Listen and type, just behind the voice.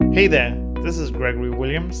Hey there, this is Gregory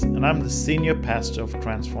Williams, and I'm the senior pastor of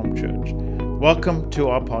Transform Church. Welcome to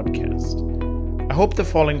our podcast. I hope the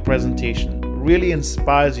following presentation really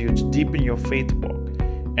inspires you to deepen your faith walk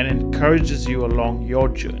and encourages you along your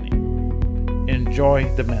journey.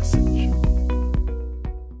 Enjoy the message.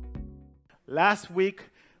 Last week,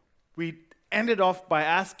 we ended off by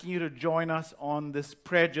asking you to join us on this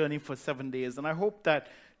prayer journey for 7 days, and I hope that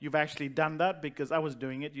you've actually done that because I was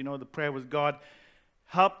doing it. You know, the prayer was, God,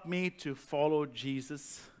 help me to follow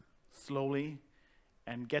Jesus slowly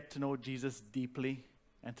and get to know Jesus deeply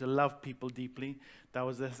and to love people deeply. That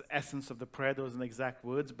was the essence of the prayer. Those are the exact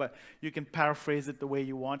words, but you can paraphrase it the way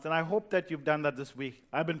you want. And I hope that you've done that this week.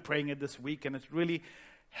 I've been praying it this week, and it's really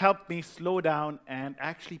helped me slow down and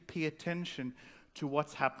actually pay attention to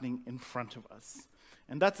what's happening in front of us.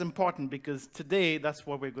 And that's important because today, that's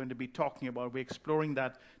what we're going to be talking about. We're exploring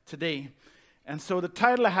that today. And so the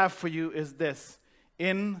title I have for you is this: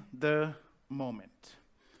 In the Moment.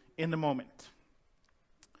 In the moment.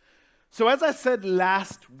 So as I said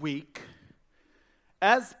last week,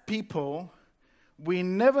 as people, we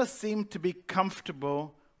never seem to be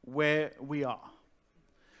comfortable where we are.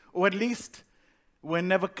 Or at least, we're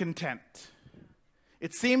never content.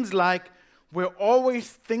 It seems like we're always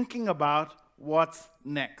thinking about what's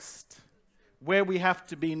next. Where we have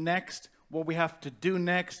to be next, what we have to do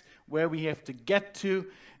next, where we have to get to.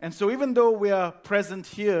 And so even though we are present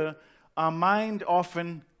here, our mind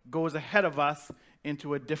often goes ahead of us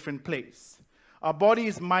into a different place. Our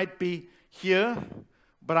bodies might be here,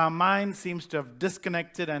 but our mind seems to have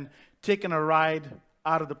disconnected and taken a ride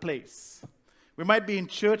out of the place. We might be in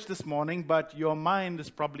church this morning, but your mind is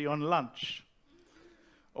probably on lunch,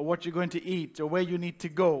 or what you're going to eat, or where you need to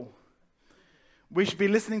go. We should be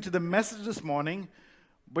listening to the message this morning,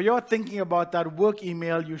 but you're thinking about that work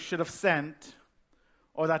email you should have sent,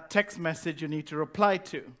 or that text message you need to reply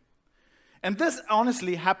to. And this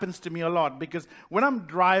honestly happens to me a lot, because when I'm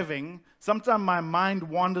driving, sometimes my mind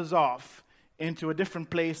wanders off into a different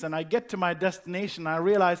place, and I get to my destination, and I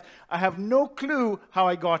realize I have no clue how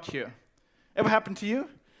I got here. Ever happened to you?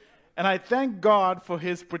 And I thank God for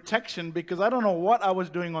His protection, because I don't know what I was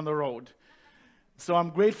doing on the road. So I'm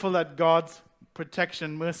grateful that God's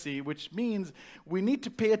protection, mercy, which means we need to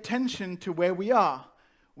pay attention to where we are.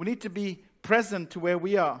 We need to be present to where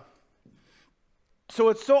we are. So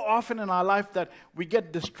it's so often in our life that we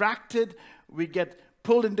get distracted, we get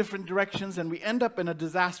pulled in different directions, and we end up in a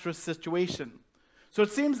disastrous situation. So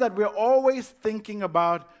it seems that we're always thinking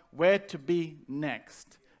about where to be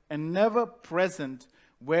next and never present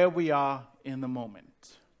where we are in the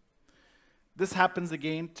moment. This happens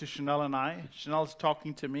again to Chanel and I. Chanel's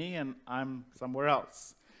talking to me, and I'm somewhere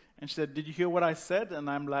else. And she said, "Did you hear what I said?" And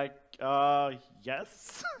I'm like,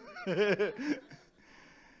 yes.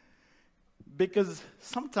 Because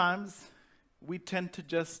sometimes we tend to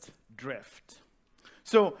just drift.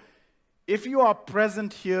 So if you are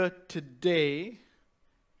present here today,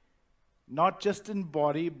 not just in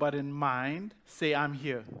body, but in mind, say, "I'm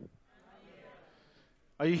here."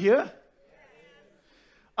 Are you here? Yes.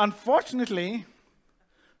 Unfortunately,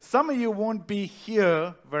 some of you won't be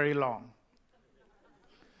here very long.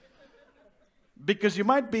 Because you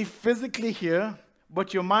might be physically here,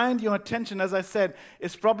 but your mind, your attention, as I said,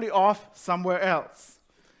 is probably off somewhere else.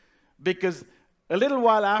 Because a little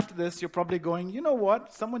while after this, you're probably going, "You know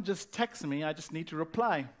what? Someone just texted me. I just need to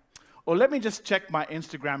reply." Or let me just check my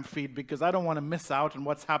Instagram feed because I don't want to miss out on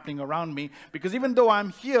what's happening around me. Because even though I'm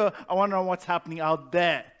here, I want to know what's happening out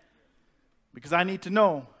there. Because I need to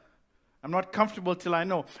know. I'm not comfortable till I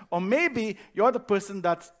know. Or maybe you're the person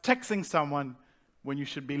that's texting someone when you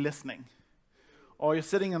should be listening. Or you're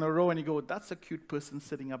sitting in a row and you go, "That's a cute person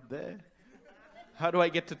sitting up there. How do I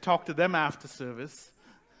get to talk to them after service?"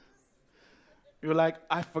 You're like,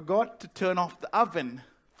 "I forgot to turn off the oven."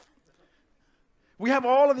 We have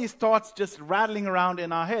all of these thoughts just rattling around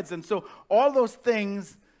in our heads. And so all those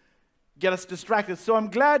things get us distracted. So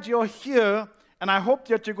I'm glad you're here, and I hope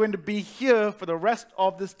that you're going to be here for the rest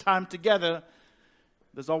of this time together.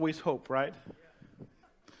 There's always hope, right?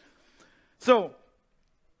 So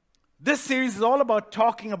this series is all about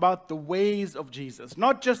talking about the ways of Jesus,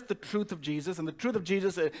 not just the truth of Jesus. And the truth of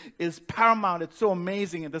Jesus is paramount. It's so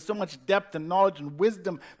amazing. And there's so much depth and knowledge and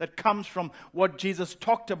wisdom that comes from what Jesus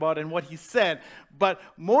talked about and what He said. But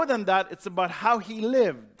more than that, it's about how He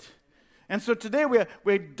lived. And so today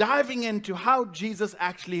we're diving into how Jesus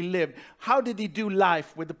actually lived. How did He do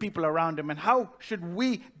life with the people around Him? And how should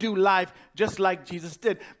we do life just like Jesus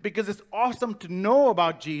did? Because it's awesome to know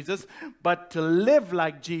about Jesus, but to live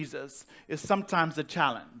like Jesus is sometimes a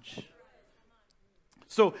challenge.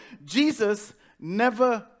 So Jesus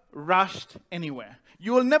never rushed anywhere.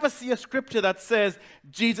 You will never see a scripture that says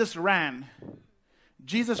Jesus ran.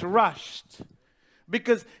 Jesus rushed.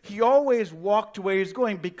 Because he always walked where he's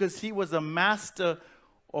going, because he was a master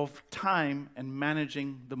of time and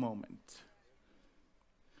managing the moment.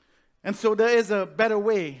 And so there is a better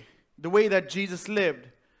way, the way that Jesus lived.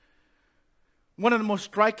 One of the most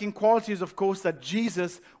striking qualities, of course, that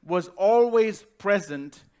Jesus was always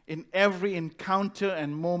present in every encounter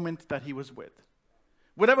and moment that he was with.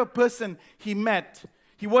 Whatever person he met,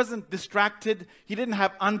 he wasn't distracted. He didn't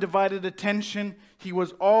have undivided attention. He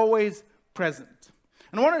was always present.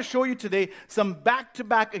 And I want to show you today some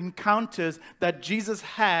back-to-back encounters that Jesus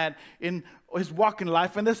had in his walk in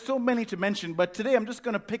life. And there's so many to mention, but today I'm just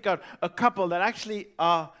going to pick out a couple that actually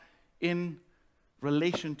are in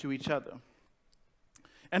relation to each other.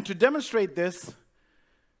 And to demonstrate this,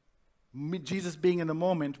 Jesus being in the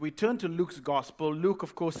moment, we turn to Luke's gospel. Luke,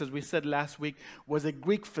 of course, as we said last week, was a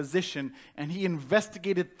Greek physician, and he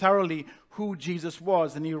investigated thoroughly who Jesus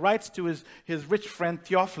was. And he writes to his rich friend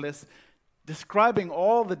Theophilus, describing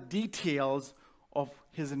all the details of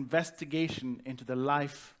his investigation into the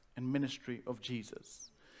life and ministry of Jesus.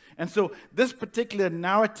 And so this particular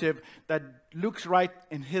narrative that Luke's writes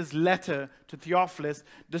in his letter to Theophilus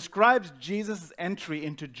describes Jesus' entry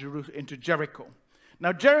into Jericho.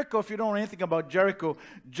 Now Jericho, if you don't know anything about Jericho,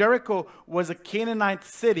 Jericho was a Canaanite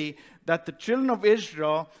city that the children of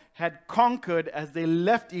Israel had conquered as they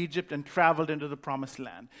left Egypt and traveled into the promised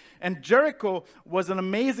land. And Jericho was an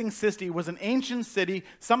amazing city. It was an ancient city.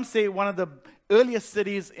 Some say one of the earliest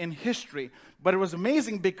cities in history. But it was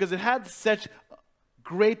amazing because it had such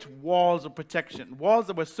great walls of protection. Walls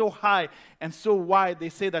that were so high and so wide, they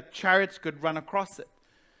say that chariots could run across it.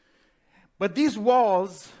 But these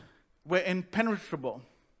walls were impenetrable.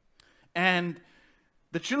 And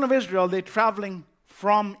the children of Israel, they're traveling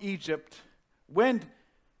from Egypt, weren't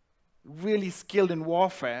really skilled in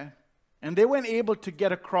warfare, and they weren't able to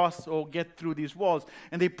get across or get through these walls.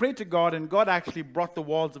 And they prayed to God, and God actually brought the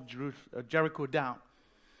walls of Jericho down.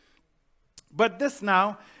 But this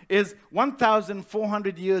now is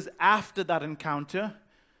 1,400 years after that encounter,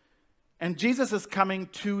 and Jesus is coming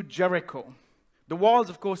to Jericho. The walls,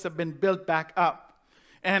 of course, have been built back up.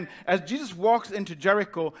 And as Jesus walks into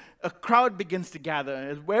Jericho, a crowd begins to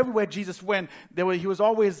gather. Everywhere Jesus went, he was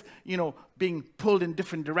always, being pulled in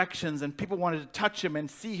different directions, and people wanted to touch him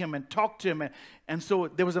and see him and talk to him. And so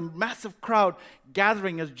there was a massive crowd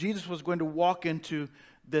gathering as Jesus was going to walk into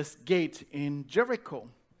this gate in Jericho.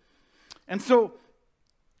 And so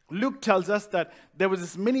Luke tells us that there was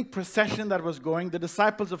this mini procession that was going. The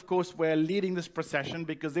disciples, of course, were leading this procession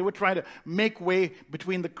because they were trying to make way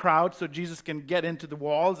between the crowd so Jesus can get into the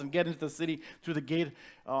walls and get into the city through the gate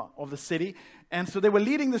of the city. And so they were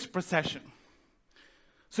leading this procession.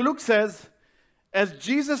 So Luke says, as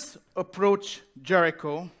Jesus approached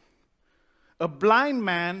Jericho, a blind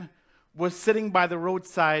man was sitting by the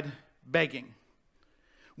roadside begging.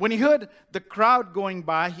 When he heard the crowd going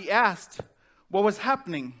by, he asked what was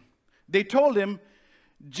happening. They told him,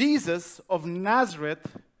 Jesus of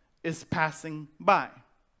Nazareth is passing by.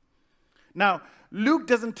 Now, Luke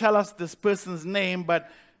doesn't tell us this person's name, but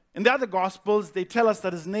in the other Gospels, they tell us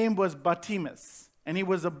that his name was Bartimaeus, and he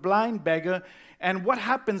was a blind beggar. And what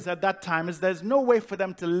happens at that time is there's no way for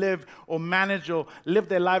them to live or manage or live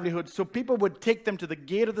their livelihood. So people would take them to the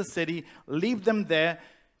gate of the city, leave them there,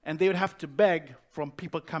 and they would have to beg from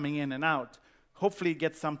people coming in and out. Hopefully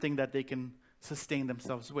get something that they can sustain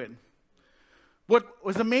themselves with. What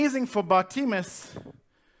was amazing for Bartimaeus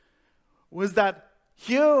was that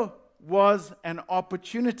here was an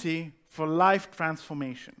opportunity for life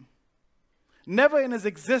transformation. Never in his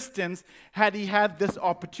existence had he had this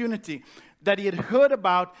opportunity, that he had heard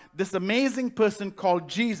about this amazing person called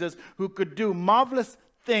Jesus who could do marvelous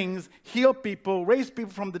things, heal people, raise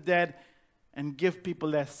people from the dead, and give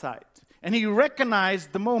people their sight. And he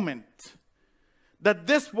recognized the moment that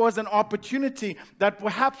this was an opportunity that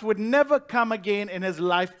perhaps would never come again in his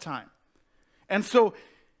lifetime. And so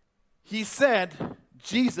he said,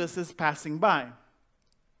 Jesus is passing by.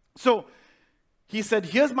 So he said,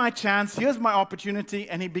 here's my chance, here's my opportunity,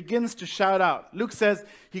 and he begins to shout out. Luke says,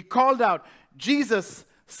 he called out, Jesus,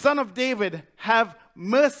 Son of David, have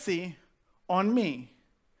mercy on me.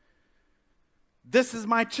 This is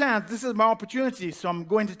my chance, this is my opportunity, so I'm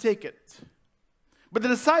going to take it. But the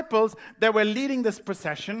disciples that were leading this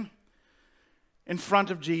procession in front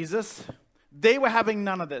of Jesus, they were having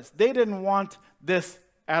none of this. They didn't want this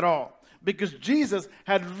at all. because Jesus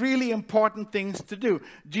had really important things to do.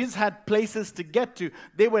 Jesus had places to get to.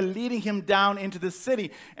 They were leading him down into the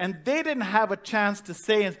city, and they didn't have a chance to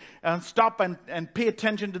say and stop and pay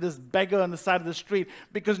attention to this beggar on the side of the street,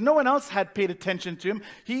 because no one else had paid attention to him.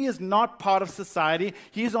 He is not part of society.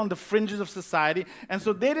 He's on the fringes of society, and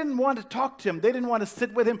so they didn't want to talk to him. They didn't want to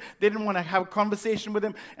sit with him. They didn't want to have a conversation with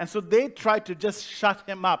him, and so they tried to just shut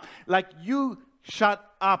him up. Like, you shut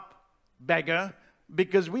up, beggar,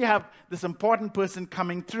 because we have this important person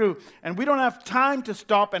coming through, and we don't have time to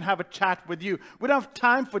stop and have a chat with you. We don't have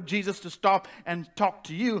time for Jesus to stop and talk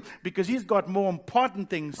to you, because he's got more important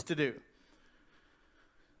things to do.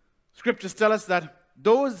 Scriptures tell us that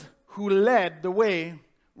those who led the way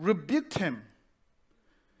rebuked him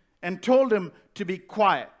and told him to be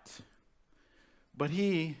quiet. But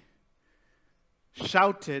he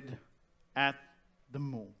shouted at the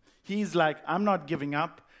moon. He's like, I'm not giving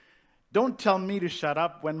up. Don't tell me to shut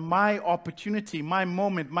up when my opportunity, my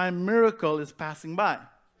moment, my miracle is passing by.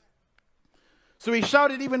 So he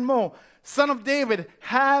shouted even more, Son of David,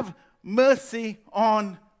 have mercy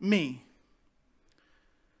on me.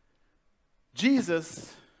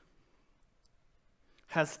 Jesus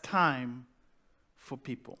has time for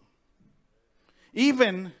people.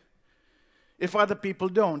 Even if other people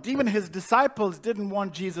don't. Even his disciples didn't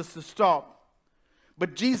want Jesus to stop.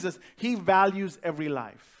 But Jesus, he values every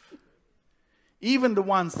life. Even the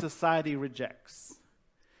ones society rejects.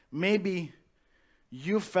 Maybe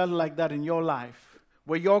you felt like that in your life,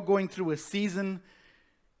 where you're going through a season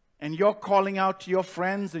and you're calling out to your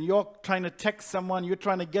friends and you're trying to text someone, you're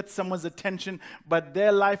trying to get someone's attention, but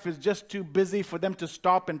their life is just too busy for them to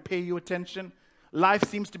stop and pay you attention. Life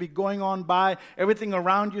seems to be going on by. Everything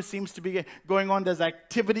around you seems to be going on. There's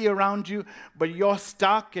activity around you, but you're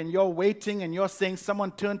stuck and you're waiting and you're saying,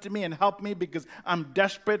 someone turn to me and help me because I'm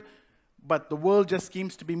desperate. But the world just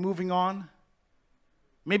seems to be moving on.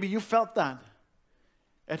 Maybe you felt that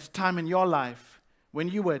at a time in your life when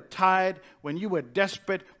you were tired, when you were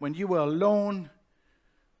desperate, when you were alone,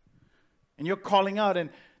 and you're calling out,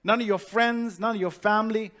 and none of your friends, none of your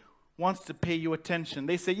family wants to pay you attention.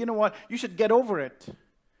 They say, you know what, you should get over it.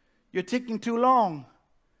 You're taking too long.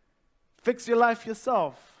 Fix your life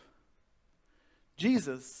yourself.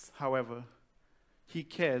 Jesus, however, he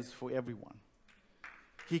cares for everyone.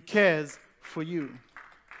 He cares for you.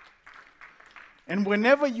 And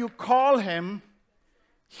whenever you call him,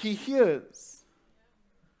 he hears.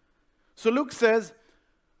 So Luke says,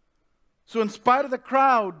 so in spite of the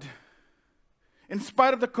crowd, in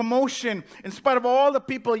spite of the commotion, in spite of all the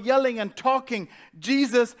people yelling and talking,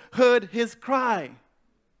 Jesus heard his cry.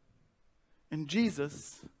 And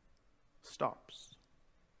Jesus stops.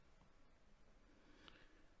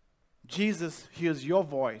 Jesus hears your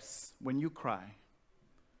voice when you cry.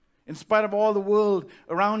 In spite of all the world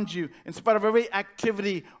around you, in spite of every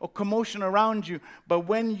activity or commotion around you, but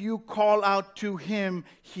when you call out to him,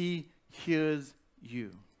 he hears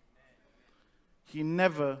you. He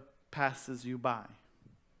never passes you by.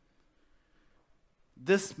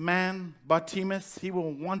 This man, Bartimaeus, he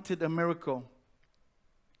wanted a miracle.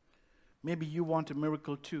 Maybe you want a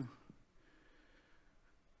miracle too.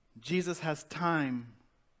 Jesus has time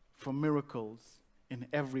for miracles in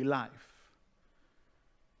every life.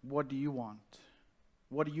 What do you want?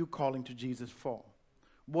 What are you calling to Jesus for?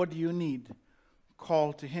 What do you need?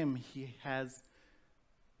 Call to him. He has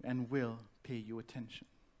and will pay you attention.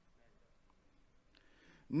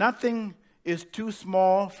 Nothing is too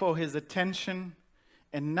small for his attention,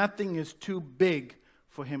 and nothing is too big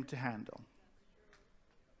for him to handle.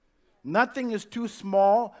 Nothing is too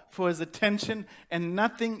small for his attention, and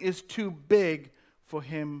nothing is too big for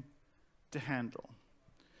him to handle.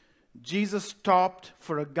 Jesus stopped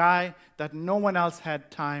for a guy that no one else had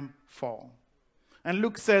time for. And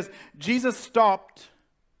Luke says, Jesus stopped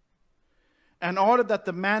and ordered that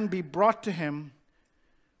the man be brought to him.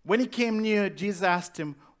 When he came near, Jesus asked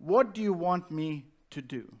him, what do you want me to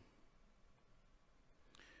do?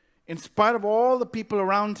 In spite of all the people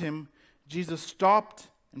around him, Jesus stopped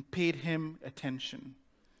and paid him attention.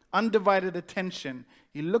 Undivided attention.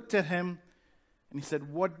 He looked at him and he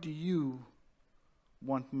said, what do you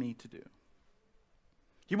want me to do?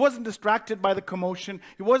 He wasn't distracted by the commotion.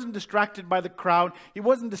 He wasn't distracted by the crowd. He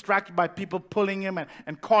wasn't distracted by people pulling him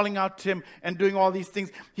and calling out to him and doing all these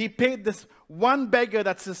things. He paid this one beggar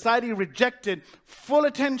that society rejected full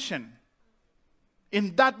attention.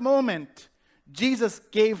 In that moment, Jesus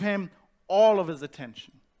gave him all of his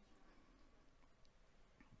attention.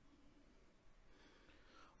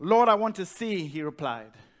 Lord, I want to see, he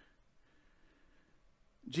replied.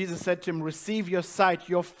 Jesus said to him, receive your sight.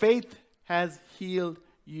 Your faith has healed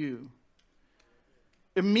you.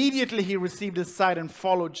 immediately he received his sight and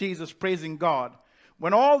followed Jesus, praising God.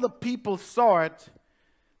 When all the people saw it,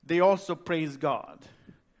 they also praised God.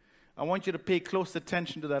 I want you to pay close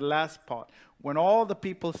attention to that last part. When all the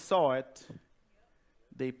people saw it,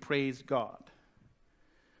 they praised God.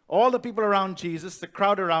 All the people around Jesus, the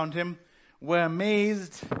crowd around him, were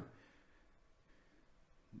amazed.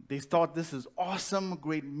 They thought, this is awesome,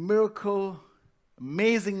 great miracle,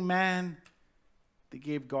 amazing man. They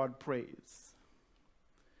gave God praise.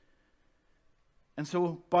 And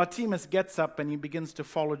so Bartimaeus gets up and he begins to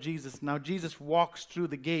follow Jesus. Now Jesus walks through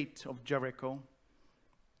the gate of Jericho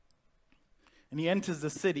and he enters the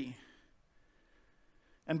city.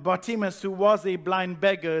 And Bartimaeus, who was a blind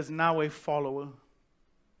beggar, is now a follower.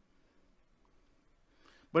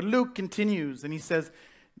 But Luke continues and he says,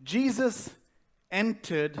 Jesus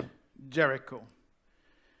entered Jericho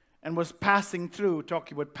and was passing through,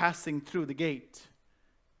 talking about passing through the gate,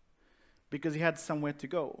 because he had somewhere to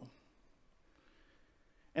go.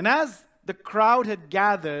 And as the crowd had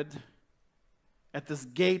gathered at this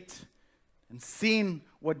gate and seen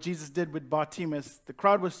what Jesus did with Bartimaeus, the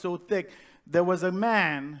crowd was so thick, there was a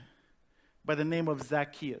man by the name of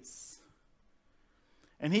Zacchaeus.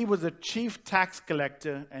 And he was a chief tax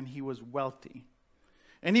collector and he was wealthy.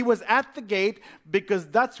 And he was at the gate because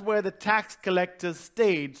that's where the tax collectors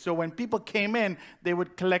stayed. So when people came in, they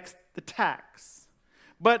would collect the tax.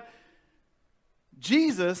 But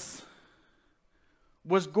Jesus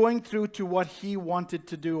was going through to what he wanted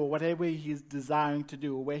to do, or whatever he's desiring to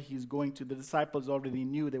do, or where he's going to. The disciples already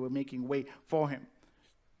knew they were making way for him.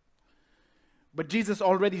 But Jesus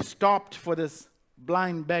already stopped for this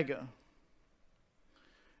blind beggar.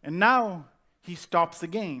 And now he stops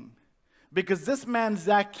again. Because this man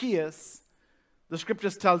Zacchaeus, the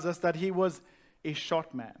scriptures tells us that he was a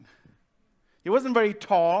short man. He wasn't very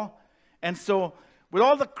tall. And so with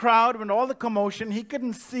all the crowd and all the commotion, he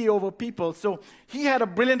couldn't see over people. So he had a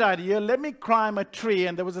brilliant idea. Let me climb a tree.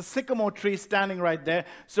 And there was a sycamore tree standing right there.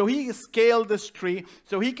 So he scaled this tree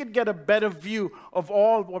so he could get a better view of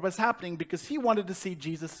all what was happening, because he wanted to see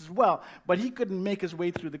Jesus as well. But he couldn't make his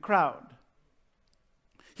way through the crowd.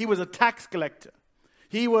 He was a tax collector.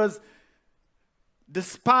 He was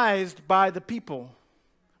despised by the people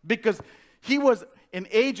because he was an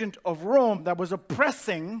agent of Rome that was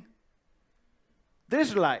oppressing the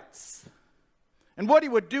Israelites. And what he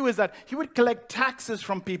would do is that he would collect taxes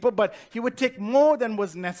from people, but he would take more than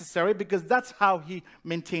was necessary because that's how he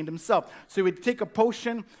maintained himself. So he would take a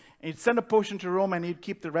portion, and he'd send a portion to Rome, and he'd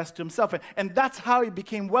keep the rest to himself. And that's how he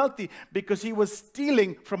became wealthy, because he was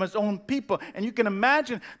stealing from his own people. And you can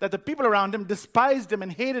imagine that the people around him despised him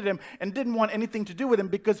and hated him and didn't want anything to do with him,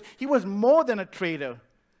 because he was more than a traitor,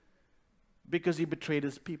 because he betrayed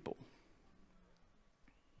his people.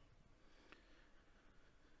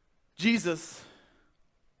 Jesus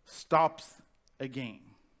stops again.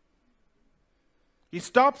 He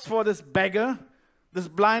stops for this beggar, this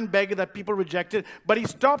blind beggar that people rejected, but he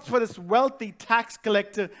stops for this wealthy tax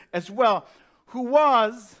collector as well, who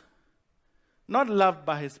was not loved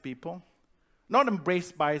by his people, not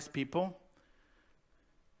embraced by his people,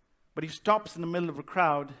 but he stops in the middle of a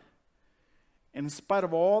crowd, and in spite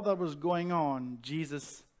of all that was going on,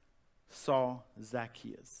 Jesus saw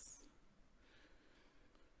Zacchaeus.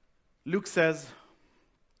 Luke says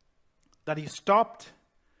that he stopped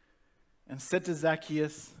and said to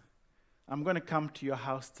Zacchaeus, I'm going to come to your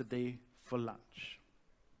house today for lunch.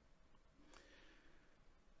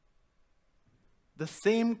 The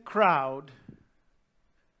same crowd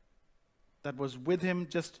that was with him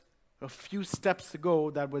just a few steps ago,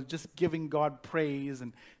 that was just giving God praise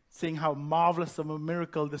and saying how marvelous of a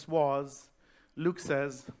miracle this was, Luke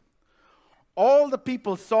says, all the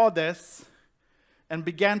people saw this and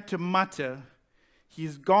began to mutter,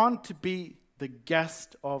 he's gone to be the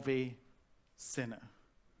guest of a sinner.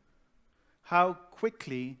 How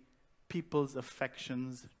quickly people's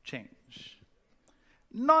affections change.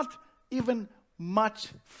 Not even much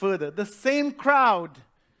further. The same crowd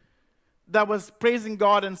that was praising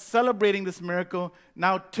God and celebrating this miracle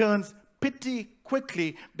now turns pretty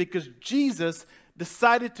quickly because Jesus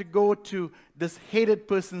decided to go to this hated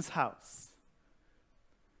person's house.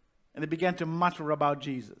 And they began to mutter about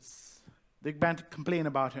Jesus. They began to complain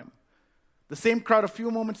about him. The same crowd a few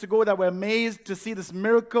moments ago that were amazed to see this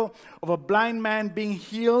miracle of a blind man being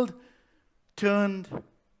healed turned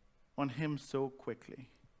on him so quickly.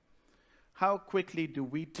 How quickly do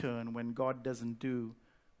we turn when God doesn't do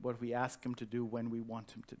what we ask him to do when we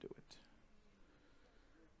want him to do it?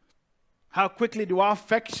 How quickly do our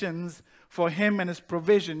affections for him and his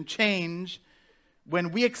provision change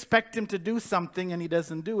when we expect him to do something and he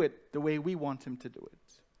doesn't do it the way we want him to do it?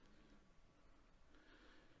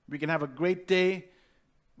 We can have a great day.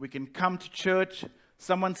 We can come to church.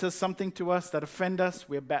 Someone says something to us that offends us.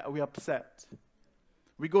 We're upset.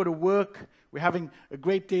 We go to work. We're having a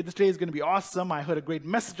great day. This day is going to be awesome. I heard a great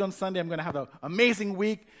message on Sunday. I'm going to have an amazing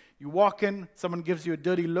week. You walk in. Someone gives you a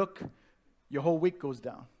dirty look. Your whole week goes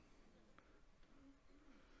down.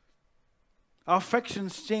 Our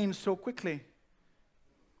affections change so quickly.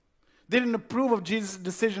 They didn't approve of Jesus'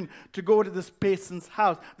 decision to go to this person's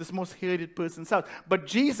house, this most hated person's house. But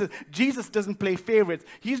Jesus doesn't play favorites.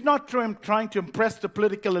 He's not trying to impress the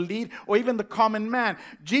political elite or even the common man.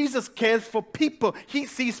 Jesus cares for people. He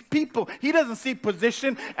sees people. He doesn't see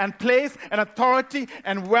position and place and authority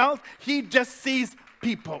and wealth. He just sees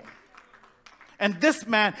people. And this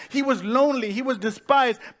man, he was lonely. He was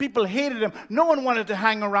despised. People hated him. No one wanted to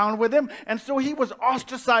hang around with him. And so he was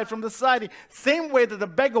ostracized from the society. Same way that the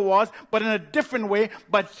beggar was, but in a different way.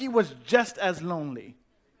 But he was just as lonely.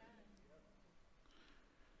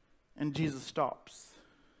 And Jesus stops.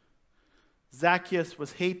 Zacchaeus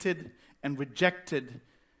was hated and rejected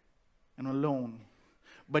and alone.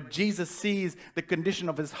 But Jesus sees the condition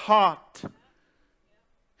of his heart.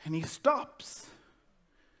 And he stops.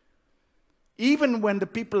 Even when the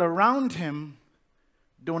people around him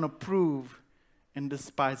don't approve and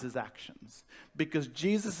despise his actions. Because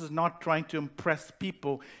Jesus is not trying to impress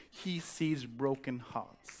people. He sees broken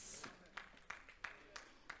hearts.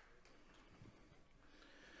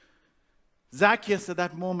 Zacchaeus, at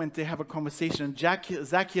that moment, they have a conversation.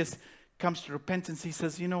 Zacchaeus comes to repentance. He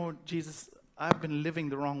says, Jesus, I've been living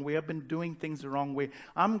the wrong way. I've been doing things the wrong way.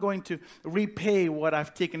 I'm going to repay what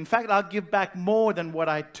I've taken. In fact, I'll give back more than what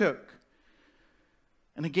I took.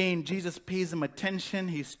 And again, Jesus pays him attention.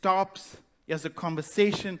 He stops. He has a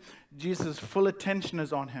conversation. Jesus' full attention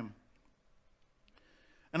is on him.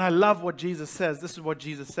 And I love what Jesus says. This is what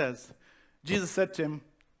Jesus says. Jesus said to him,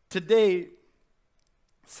 today,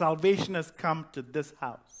 salvation has come to this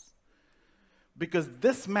house. Because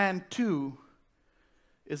this man too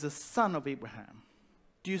is a son of Abraham.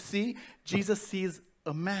 Do you see? Jesus sees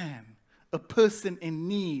a man, a person in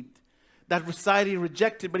need. That society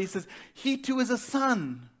rejected, but he says, he too is a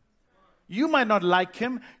son. You might not like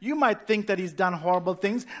him. You might think that he's done horrible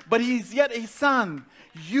things, but he's yet a son.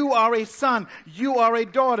 You are a son. You are a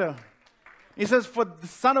daughter. He says, for the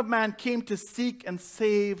Son of Man came to seek and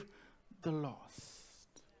save the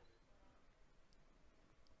lost.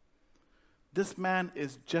 This man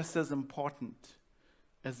is just as important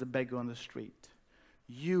as the beggar on the street.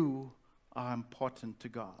 You are important to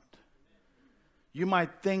God. You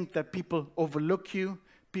might think that people overlook you,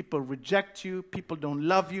 people reject you, people don't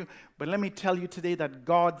love you. But let me tell you today that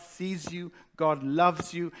God sees you, God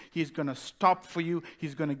loves you. He's going to stop for you.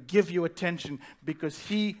 He's going to give you attention because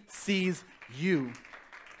He sees you.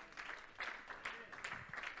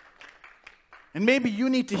 And maybe you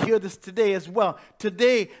need to hear this today as well.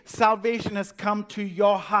 Today, salvation has come to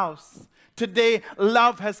your house. Today,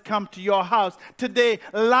 love has come to your house. Today,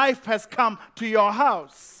 life has come to your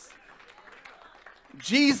house.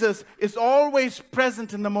 Jesus is always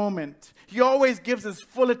present in the moment. He always gives his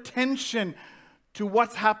full attention to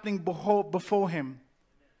what's happening before him.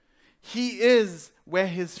 He is where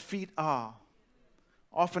his feet are.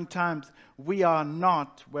 Oftentimes, we are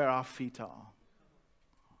not where our feet are.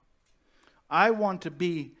 I want to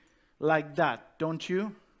be like that, don't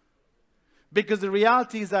you? Because the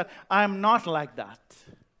reality is that I am not like that.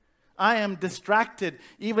 I am distracted,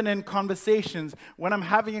 even in conversations. When I'm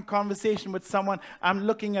having a conversation with someone, I'm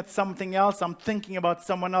looking at something else. I'm thinking about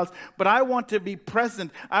someone else. But I want to be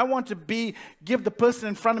present. I want to give the person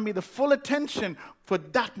in front of me the full attention for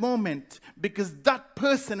that moment, because that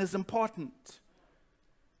person is important.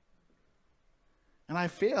 And I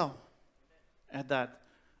fail at that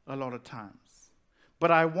a lot of times. But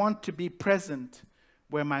I want to be present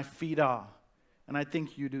where my feet are. And I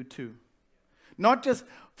think you do too. Not just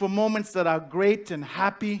for moments that are great and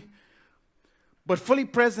happy, but fully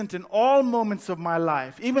present in all moments of my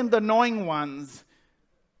life, even the annoying ones,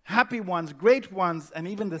 happy ones, great ones, and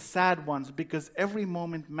even the sad ones, because every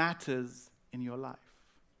moment matters in your life.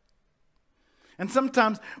 And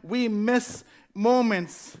sometimes we miss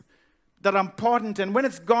moments that are important, and when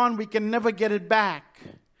it's gone, we can never get it back.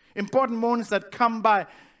 Important moments that come by,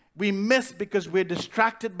 we miss because we're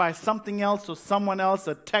distracted by something else or someone else,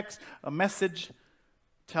 a text, a message,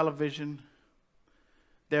 television.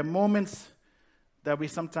 There are moments that we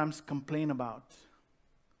sometimes complain about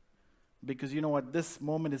because you know what, this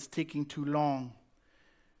moment is taking too long.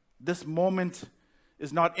 This moment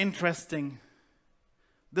is not interesting.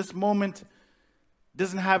 This moment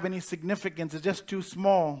doesn't have any significance. It's just too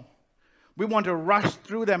small. We want to rush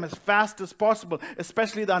through them as fast as possible,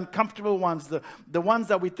 especially the uncomfortable ones, the ones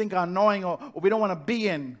that we think are annoying or we don't want to be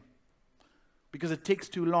in because it takes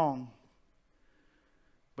too long.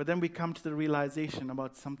 But then we come to the realization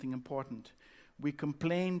about something important. We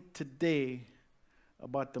complain today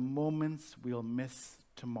about the moments we'll miss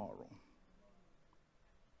tomorrow.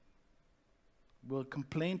 We'll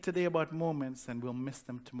complain today about moments and we'll miss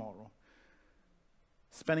them tomorrow.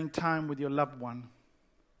 Spending time with your loved one.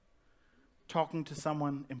 Talking to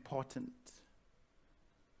someone important.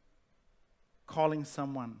 Calling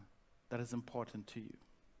someone that is important to you.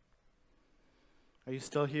 Are you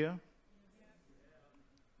still here?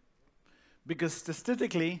 Because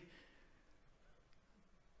statistically,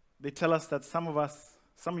 they tell us that some of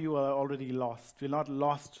you are already lost. You're not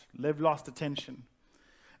lost, they've lost attention.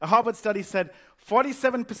 A Harvard study said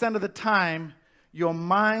 47% of the time, your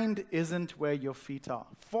mind isn't where your feet are.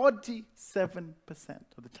 47%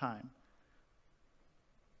 of the time.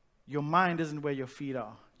 Your mind isn't where your feet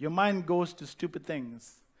are. Your mind goes to stupid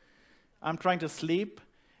things. I'm trying to sleep,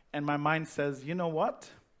 and my mind says, you know what?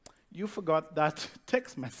 You forgot that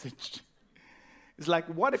text message. It's like,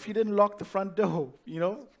 what if you didn't lock the front door,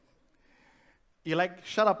 You're like,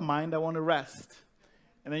 shut up, mind, I want to rest.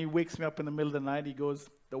 And then he wakes me up in the middle of the night, he goes,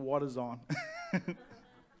 the water's on.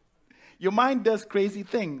 Your mind does crazy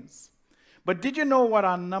things. But did you know what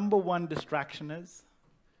our number one distraction is?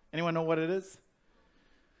 Anyone know what it is?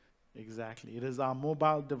 Exactly. It is our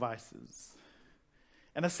mobile devices.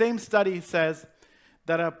 And the same study says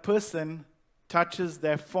that a person touches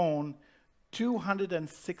their phone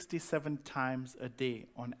 267 times a day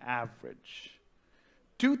on average.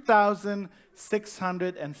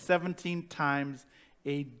 2,617 times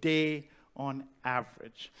a day on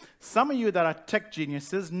average. Some of you that are tech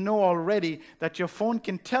geniuses know already that your phone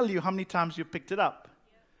can tell you how many times you picked it up.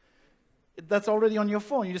 That's already on your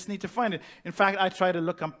phone. You just need to find it. In fact, I tried to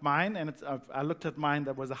look up mine, and I looked at mine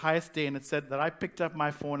that was the highest day, and it said that I picked up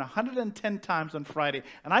my phone 110 times on Friday.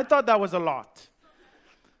 And I thought that was a lot.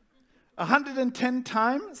 110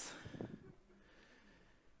 times?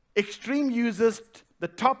 Extreme users, the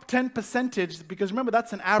top 10 percentage, because remember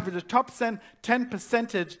that's an average, the top 10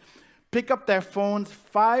 percentage pick up their phones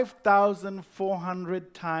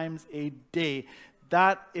 5,400 times a day.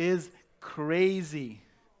 That is crazy.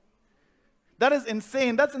 That is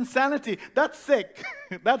insane. That's insanity. That's sick.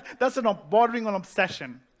 That's bordering on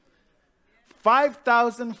obsession.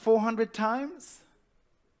 5,400 times?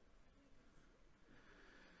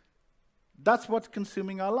 That's what's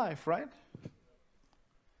consuming our life, right?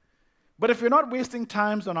 But if we're not wasting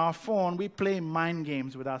times on our phone, we play mind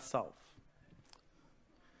games with ourselves.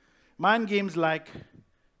 Mind games like,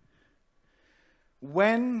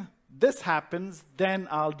 when this happens, then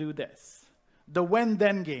I'll do this. The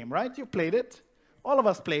when-then game, right? You played it. All of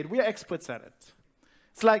us played. We are experts at it.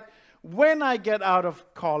 It's like, when I get out of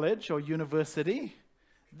college or university,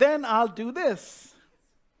 then I'll do this.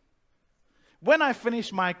 When I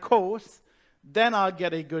finish my course, then I'll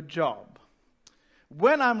get a good job.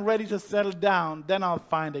 When I'm ready to settle down, then I'll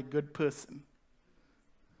find a good person.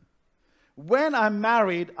 When I'm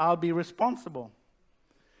married, I'll be responsible.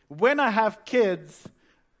 When I have kids,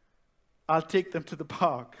 I'll take them to the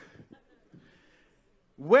park.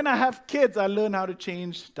 When I have kids, I learn how to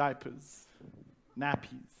change diapers,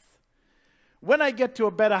 nappies. When I get to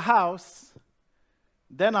a better house,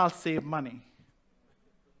 then I'll save money.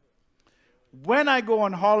 When I go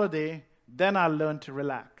on holiday, then I'll learn to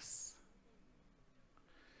relax.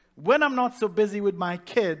 When I'm not so busy with my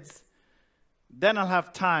kids, then I'll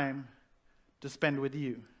have time to spend with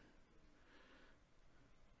you.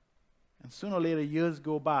 And sooner or later, years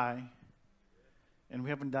go by, and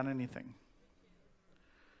we haven't done anything.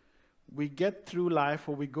 We get through life,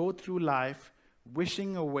 or we go through life,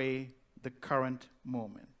 wishing away the current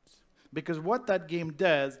moment. Because what that game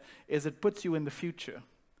does is it puts you in the future.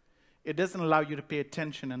 It doesn't allow you to pay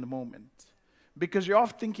attention in the moment. Because you're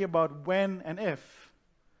off thinking about when and if.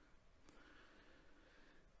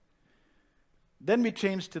 Then we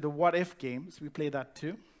change to the what-if games. We play that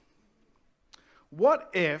too. What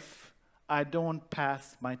if I don't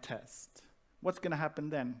pass my test? What's going to happen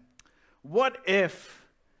then? What if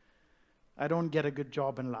I don't get a good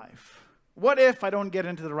job in life? What if I don't get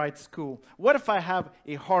into the right school? What if I have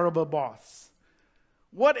a horrible boss?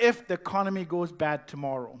 What if the economy goes bad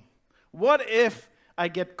tomorrow? What if I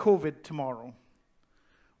get COVID tomorrow?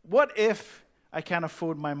 What if I can't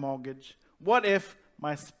afford my mortgage? What if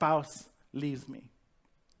my spouse leaves me?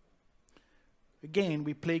 Again,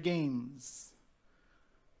 we play games.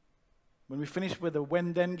 When we finish with the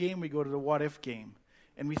when-then game, we go to the what-if game.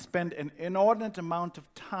 And we spend an inordinate amount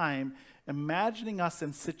of time imagining us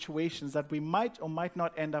in situations that we might or might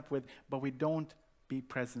not end up with, but we don't be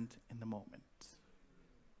present in the moment.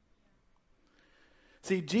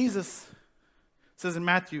 See, Jesus says in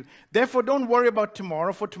Matthew, therefore don't worry about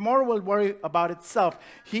tomorrow, for tomorrow will worry about itself.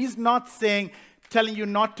 He's not telling you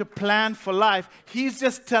not to plan for life. He's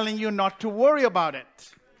just telling you not to worry about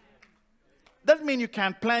it. Doesn't mean you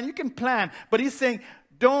can't plan. You can plan. But he's saying,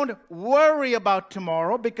 don't worry about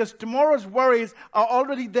tomorrow, because tomorrow's worries are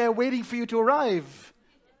already there waiting for you to arrive.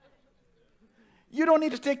 You don't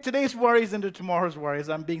need to take today's worries into tomorrow's worries.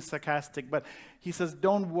 I'm being sarcastic, but he says,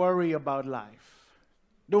 don't worry about life.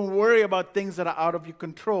 Don't worry about things that are out of your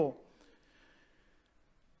control.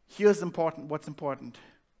 Here's what's important.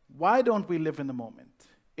 Why don't we live in the moment?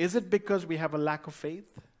 Is it because we have a lack of faith?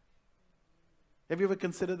 Have you ever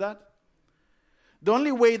considered that? The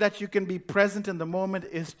only way that you can be present in the moment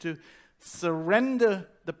is to surrender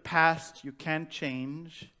the past you can't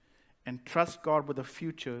change and trust God with a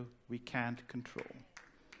future we can't control.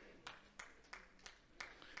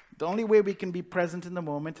 The only way we can be present in the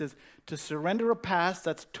moment is to surrender a past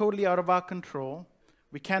that's totally out of our control.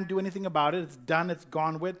 We can't do anything about it. It's done. It's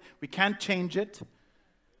gone with. We can't change it.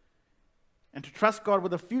 And to trust God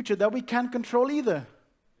with a future that we can't control either.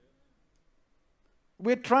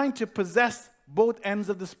 We're trying to possess both ends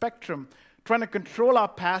of the spectrum, trying to control our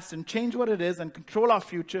past and change what it is and control our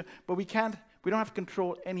future, but we don't have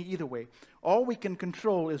control either way. All we can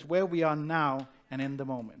control is where we are now and in the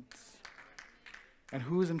moment. And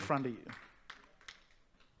who's in front of you.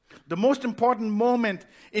 The most important moment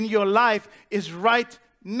in your life is right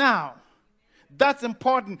now. That's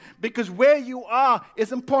important because where you are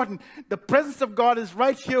is important. The presence of God is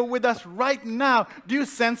right here with us right now. Do you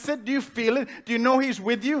sense it? Do you feel it? Do you know He's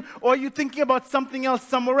with you? Or are you thinking about something else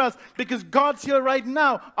somewhere else? Because God's here right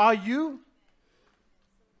now. Are you?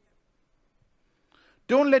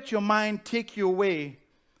 Don't let your mind take you away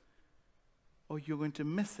or you're going to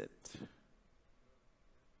miss it.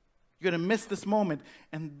 You're going to miss this moment.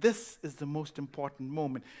 And this is the most important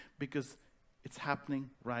moment because it's happening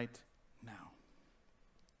right now.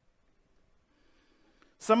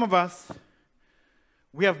 Some of us,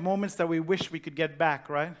 we have moments that we wish we could get back,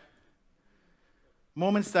 right?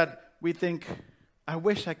 Moments that we think, I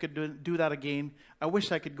wish I could do that again. I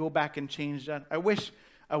wish I could go back and change that. I wish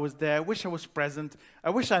I was there. I wish I was present. I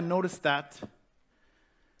wish I noticed that.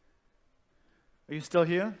 Are you still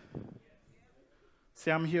here?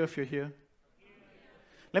 Say, I'm here if you're here.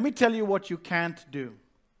 Let me tell you what you can't do.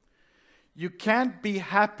 You can't be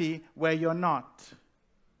happy where you're not.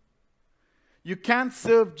 You can't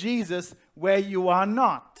serve Jesus where you are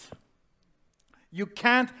not. You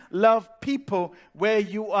can't love people where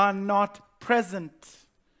you are not present.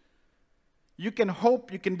 You can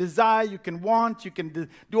hope, you can desire, you can want, you can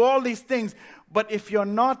do all these things. But if you're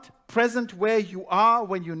not present where you are,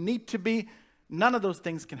 when you need to be, none of those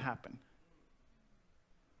things can happen.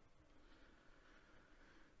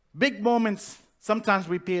 Big moments, sometimes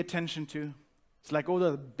we pay attention to. It's like,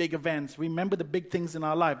 the big events. We remember the big things in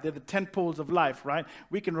our life. They're the 10 poles of life, right?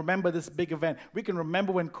 We can remember this big event. We can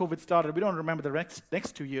remember when COVID started. We don't remember the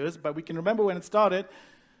next 2 years, but we can remember when it started.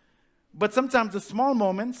 But sometimes the small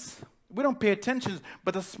moments, we don't pay attention,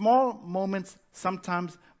 but the small moments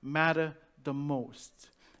sometimes matter the most.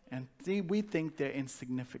 And we think they're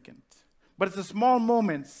insignificant. But it's the small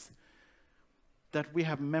moments that we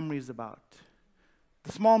have memories about.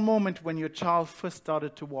 The small moment when your child first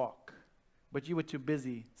started to walk, but you were too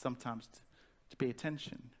busy sometimes to pay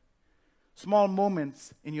attention. Small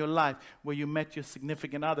moments in your life where you met your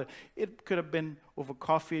significant other. It could have been over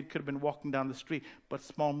coffee, it could have been walking down the street, but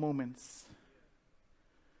small moments.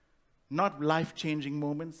 Not life-changing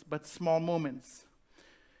moments, but small moments.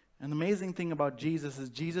 And the amazing thing about Jesus is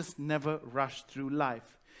Jesus never rushed through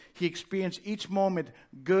life. He experienced each moment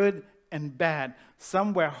good and bad.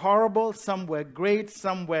 Some were horrible, some were great,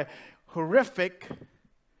 some were horrific,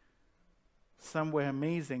 some were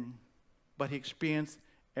amazing. But he experienced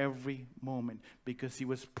every moment because he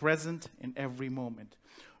was present in every moment.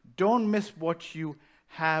 Don't miss what you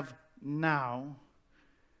have now,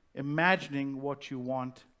 imagining what you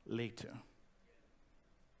want later.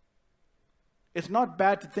 It's not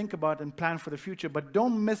bad to think about and plan for the future, but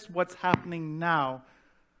don't miss what's happening now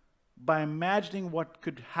by imagining what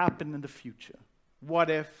could happen in the future. What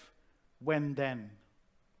if, when then?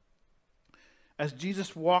 As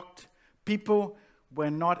Jesus walked, people were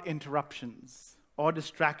not interruptions or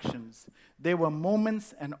distractions. They were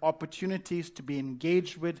moments and opportunities to be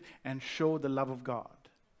engaged with and show the love of God.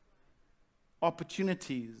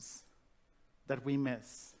 Opportunities that we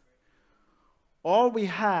miss.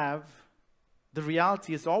 The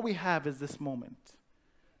reality is all we have is this moment.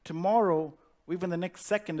 tomorrow, or even the next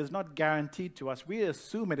second, is not guaranteed to us. We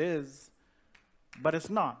assume it is, but it's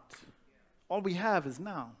not. All we have is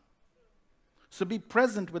now. So be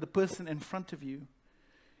present with the person in front of you.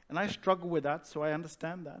 And I struggle with that, so I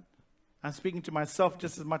understand that. I'm speaking to myself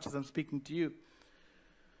just as much as I'm speaking to you.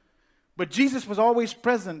 But Jesus was always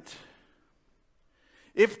present.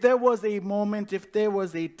 If there was a moment, if there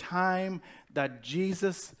was a time that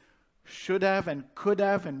Jesus should have and could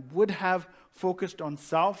have and would have focused on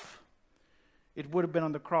self, it would have been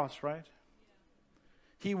on the cross, right?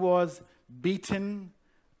 He was beaten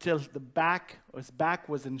till his back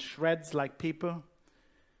was in shreds like paper.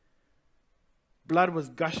 Blood was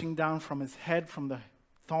gushing down from his head, from the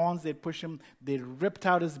thorns they'd pushed him. They'd ripped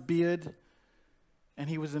out his beard. And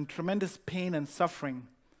he was in tremendous pain and suffering.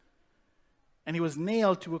 And he was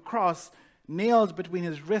nailed to a cross, nails between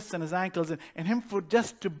his wrists and his ankles. And him, for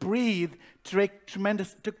just to breathe, took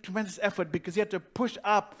tremendous effort, because he had to push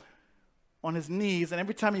up on his knees. And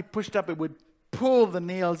every time he pushed up, it would pull the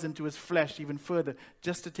nails into his flesh even further,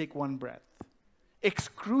 just to take one breath.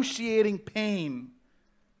 Excruciating pain.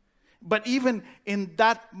 But even in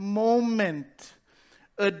that moment,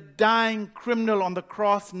 a dying criminal on the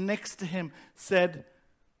cross next to him said,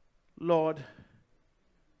 Lord,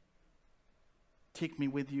 take me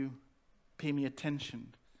with you, pay me attention.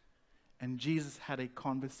 And Jesus had a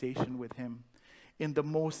conversation with him. In the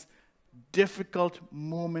most difficult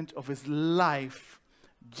moment of his life,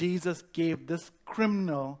 Jesus gave this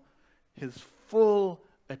criminal his full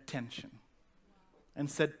attention and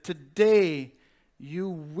said, today you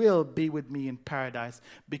will be with me in paradise,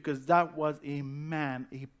 because that was a man,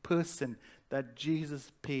 a person that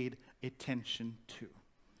Jesus paid attention to.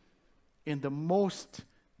 In the most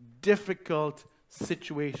difficult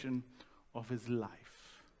situation of his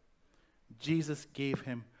life, Jesus gave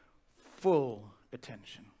him full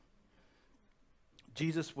attention.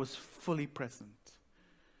 Jesus was fully present.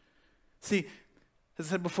 See, as I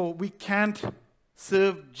said before, we can't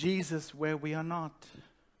serve Jesus where we are not.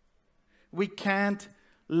 We can't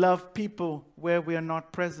love people where we are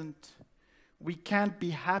not present. We can't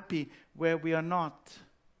be happy where we are not.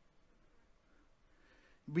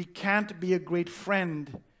 We can't be a great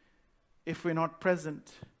friend if we're not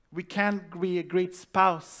present. We can't be a great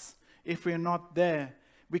spouse if we're not there.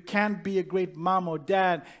 We can't be a great mom or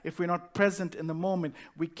dad if we're not present in the moment.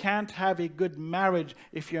 We can't have a good marriage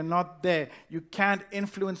if you're not there. You can't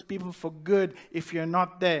influence people for good if you're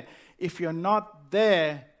not there. If you're not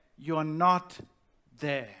there, you're not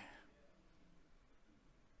there.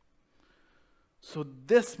 So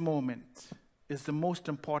this moment is the most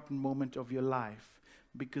important moment of your life,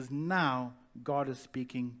 because now God is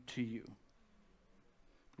speaking to you.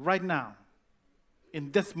 Right now,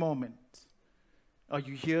 in this moment. Are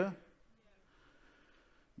you here?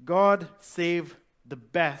 God saved the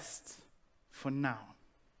best for now,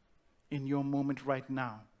 in your moment right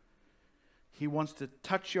now. He wants to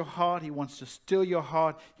touch your heart. He wants to still your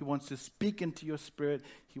heart. He wants to speak into your spirit.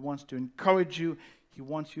 He wants to encourage you. He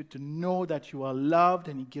wants you to know that you are loved,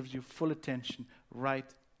 and He gives you full attention right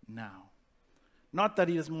now. Not that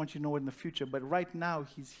He doesn't want you to know it in the future, but right now,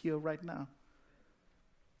 He's here right now.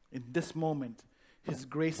 In this moment, His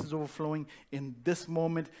grace is overflowing. In this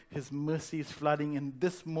moment, His mercy is flooding. In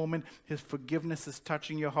this moment, His forgiveness is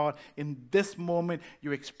touching your heart. In this moment,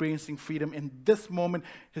 you're experiencing freedom. In this moment,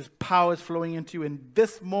 His power is flowing into you. In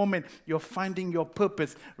this moment, you're finding your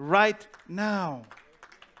purpose right now.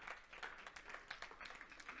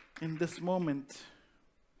 In this moment,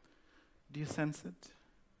 do you sense it?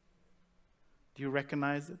 Do you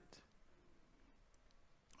recognize it?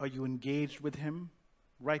 Are you engaged with Him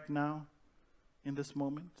right now? In this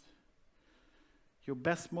moment, your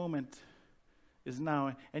best moment is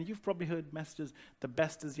now. And you've probably heard messages, the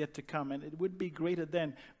best is yet to come. And it would be greater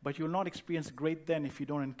then, but you'll not experience great then if you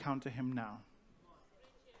don't encounter Him now.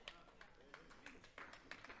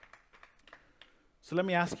 So let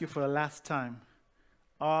me ask you for the last time,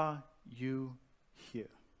 are you here?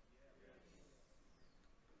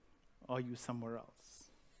 Are you somewhere else?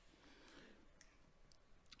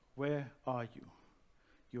 Where are you?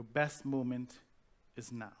 Your best moment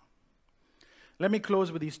is now. Let me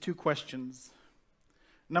close with these two questions.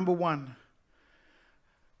 Number one,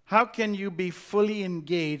 how can you be fully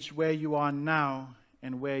engaged where you are now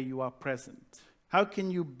and where you are present? How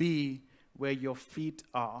can you be where your feet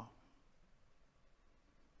are?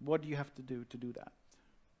 What do you have to do that?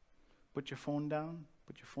 Put your phone down,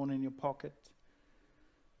 put your phone in your pocket,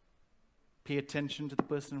 pay attention to the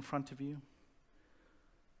person in front of you.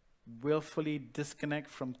 Willfully disconnect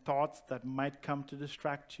from thoughts that might come to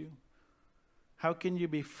distract you. How can you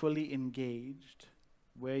be fully engaged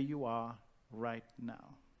where you are right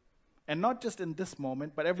now? And not just in this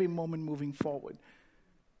moment, but every moment moving forward.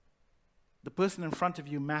 The person in front of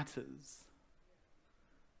you matters.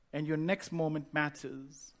 And your next moment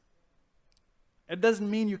matters. It doesn't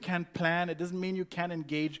mean you can't plan. It doesn't mean you can't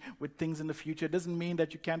engage with things in the future. It doesn't mean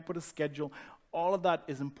that you can't put a schedule. All of that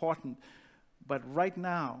is important. But right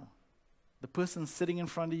now, the person sitting in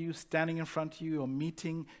front of you, standing in front of you, or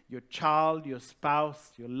meeting your child, your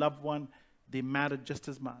spouse, your loved one, they matter just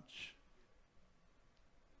as much.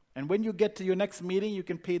 And when you get to your next meeting, you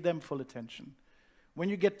can pay them full attention. When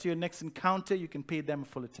you get to your next encounter, you can pay them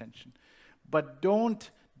full attention. But don't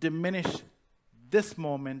diminish this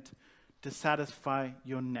moment to satisfy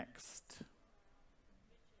your next.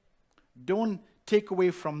 Don't take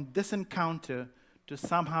away from this encounter to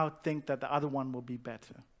somehow think that the other one will be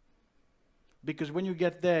better. Because when you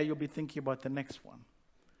get there, you'll be thinking about the next one.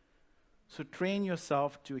 So train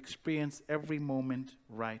yourself to experience every moment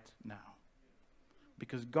right now.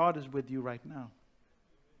 Because God is with you right now.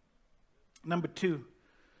 Number 2.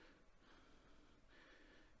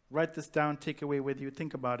 Write this down, take away with you,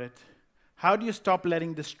 think about it. How do you stop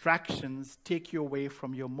letting distractions take you away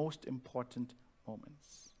from your most important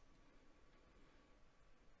moments?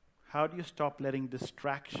 How do you stop letting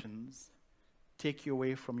distractions take you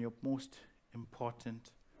away from your most important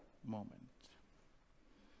moment?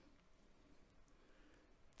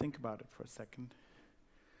 Think about it for a second.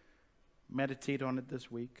 Meditate on it this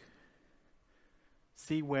week.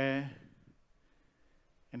 See where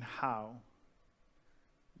and how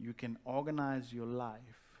you can organize your life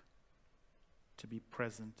to be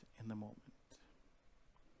present in the moment.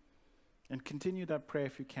 And continue that prayer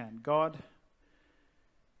if you can. God,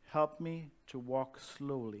 help me to walk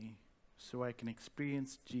slowly so I can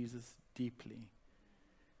experience Jesus deeply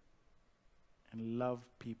and love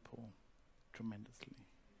people tremendously.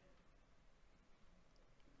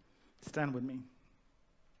 Stand with me.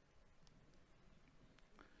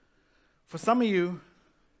 For some of you,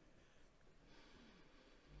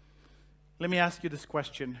 let me ask you this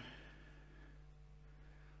question.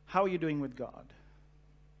 How are you doing with God?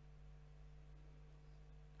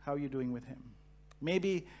 How are you doing with Him?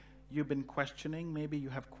 Maybe you've been questioning, maybe you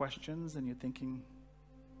have questions and you're thinking,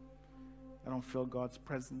 I don't feel God's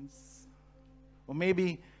presence. Or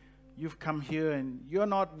maybe you've come here and you're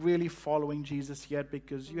not really following Jesus yet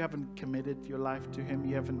because you haven't committed your life to Him,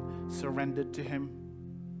 you haven't surrendered to Him.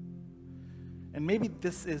 And maybe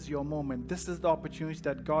this is your moment. This is the opportunity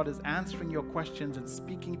that God is answering your questions and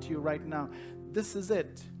speaking to you right now. This is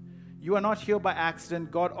it. You are not here by accident.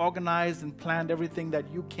 God organized and planned everything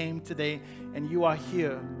that you came today, and you are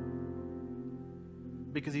here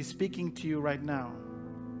because He's speaking to you right now.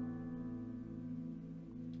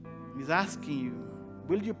 He's asking you,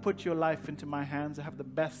 will you put your life into my hands? I have the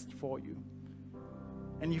best for you.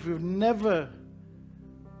 And if you've never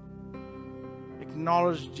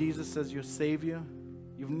acknowledged Jesus as your Savior,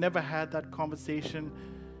 you've never had that conversation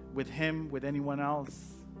with Him, with anyone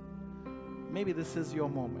else, maybe this is your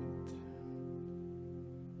moment.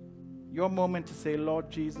 Your moment to say, Lord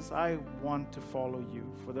Jesus, I want to follow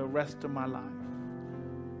you for the rest of my life.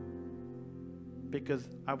 Because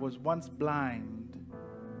I was once blind,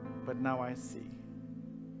 but now I see.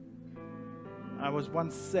 I was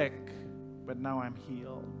once sick, but now I'm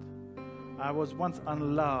healed. I was once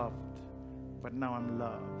unloved, but now I'm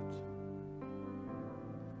loved.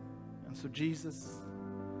 And so, Jesus,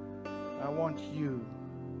 I want you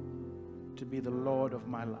to be the Lord of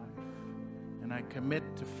my life. And I commit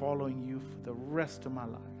to following you for the rest of my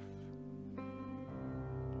life.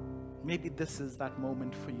 Maybe this is that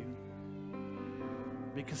moment for you.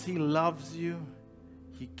 Because He loves you.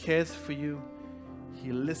 He cares for you.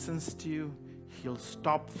 He listens to you. He'll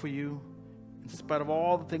stop for you. In spite of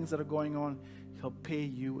all the things that are going on, He'll pay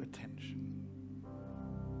you attention.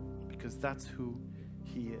 Because that's who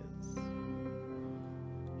He is.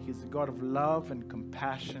 He's a God of love and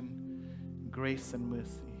compassion, grace and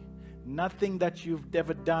mercy. Nothing that you've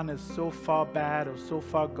ever done is so far bad or so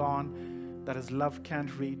far gone that His love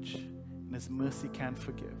can't reach and His mercy can't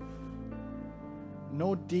forgive.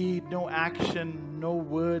 No deed, no action, no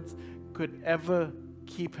words could ever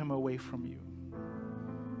keep Him away from you.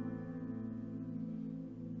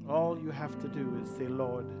 All you have to do is say,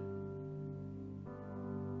 Lord,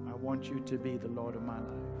 I want you to be the Lord of my life.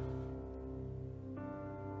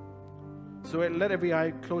 So let every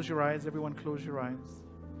eye, close your eyes, everyone close your eyes.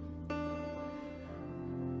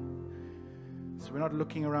 So we're not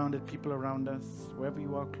looking around at people around us. Wherever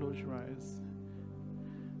you are, close your eyes.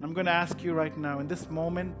 I'm going to ask you right now, in this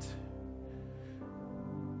moment,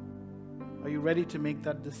 are you ready to make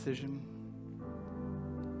that decision?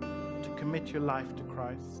 To commit your life to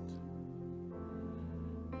Christ?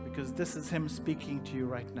 because this is Him speaking to you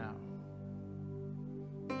right now.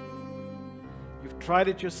 You've tried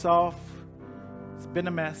it yourself. It's been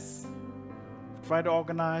a mess. You've tried to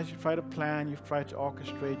organize, you've tried to plan, you've tried to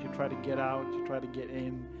orchestrate, you've tried to get out, you've tried to get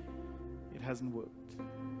in. It hasn't worked.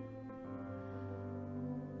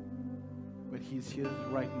 But He's here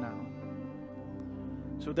right now.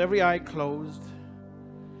 So with every eye closed,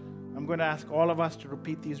 I'm going to ask all of us to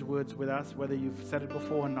repeat these words with us, whether you've said it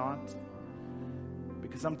before or not.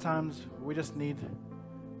 Because sometimes we just need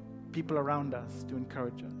people around us to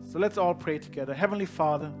encourage us. So let's all pray together. Heavenly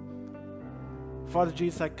Father, Father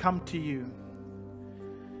Jesus, I come to you.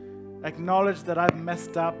 Acknowledge that I've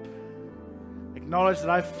messed up. Acknowledge that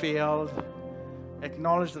I've failed.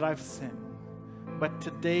 Acknowledge that I've sinned. But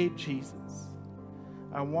today, Jesus,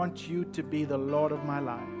 I want you to be the Lord of my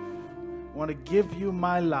life. I want to give you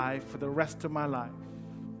my life for the rest of my life.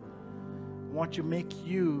 I want to make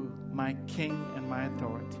you my King and my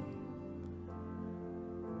authority.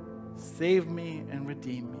 Save me and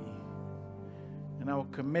redeem me. And I will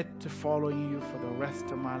commit to following you for the rest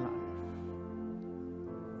of my life.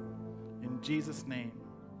 In Jesus' name,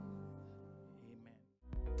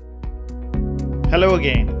 amen. Hello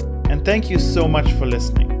again, and thank you so much for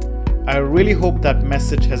listening. I really hope that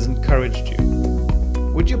message has encouraged you.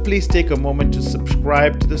 Would you please take a moment to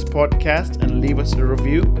subscribe to this podcast and leave us a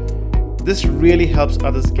review? This really helps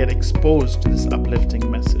others get exposed to this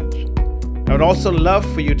uplifting message. I would also love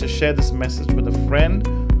for you to share this message with a friend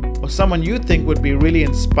or someone you think would be really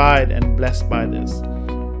inspired and blessed by this.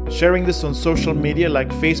 Sharing this on social media like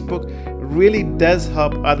Facebook really does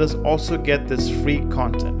help others also get this free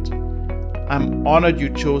content. I'm honored you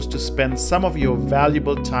chose to spend some of your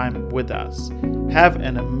valuable time with us. Have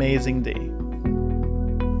an amazing day.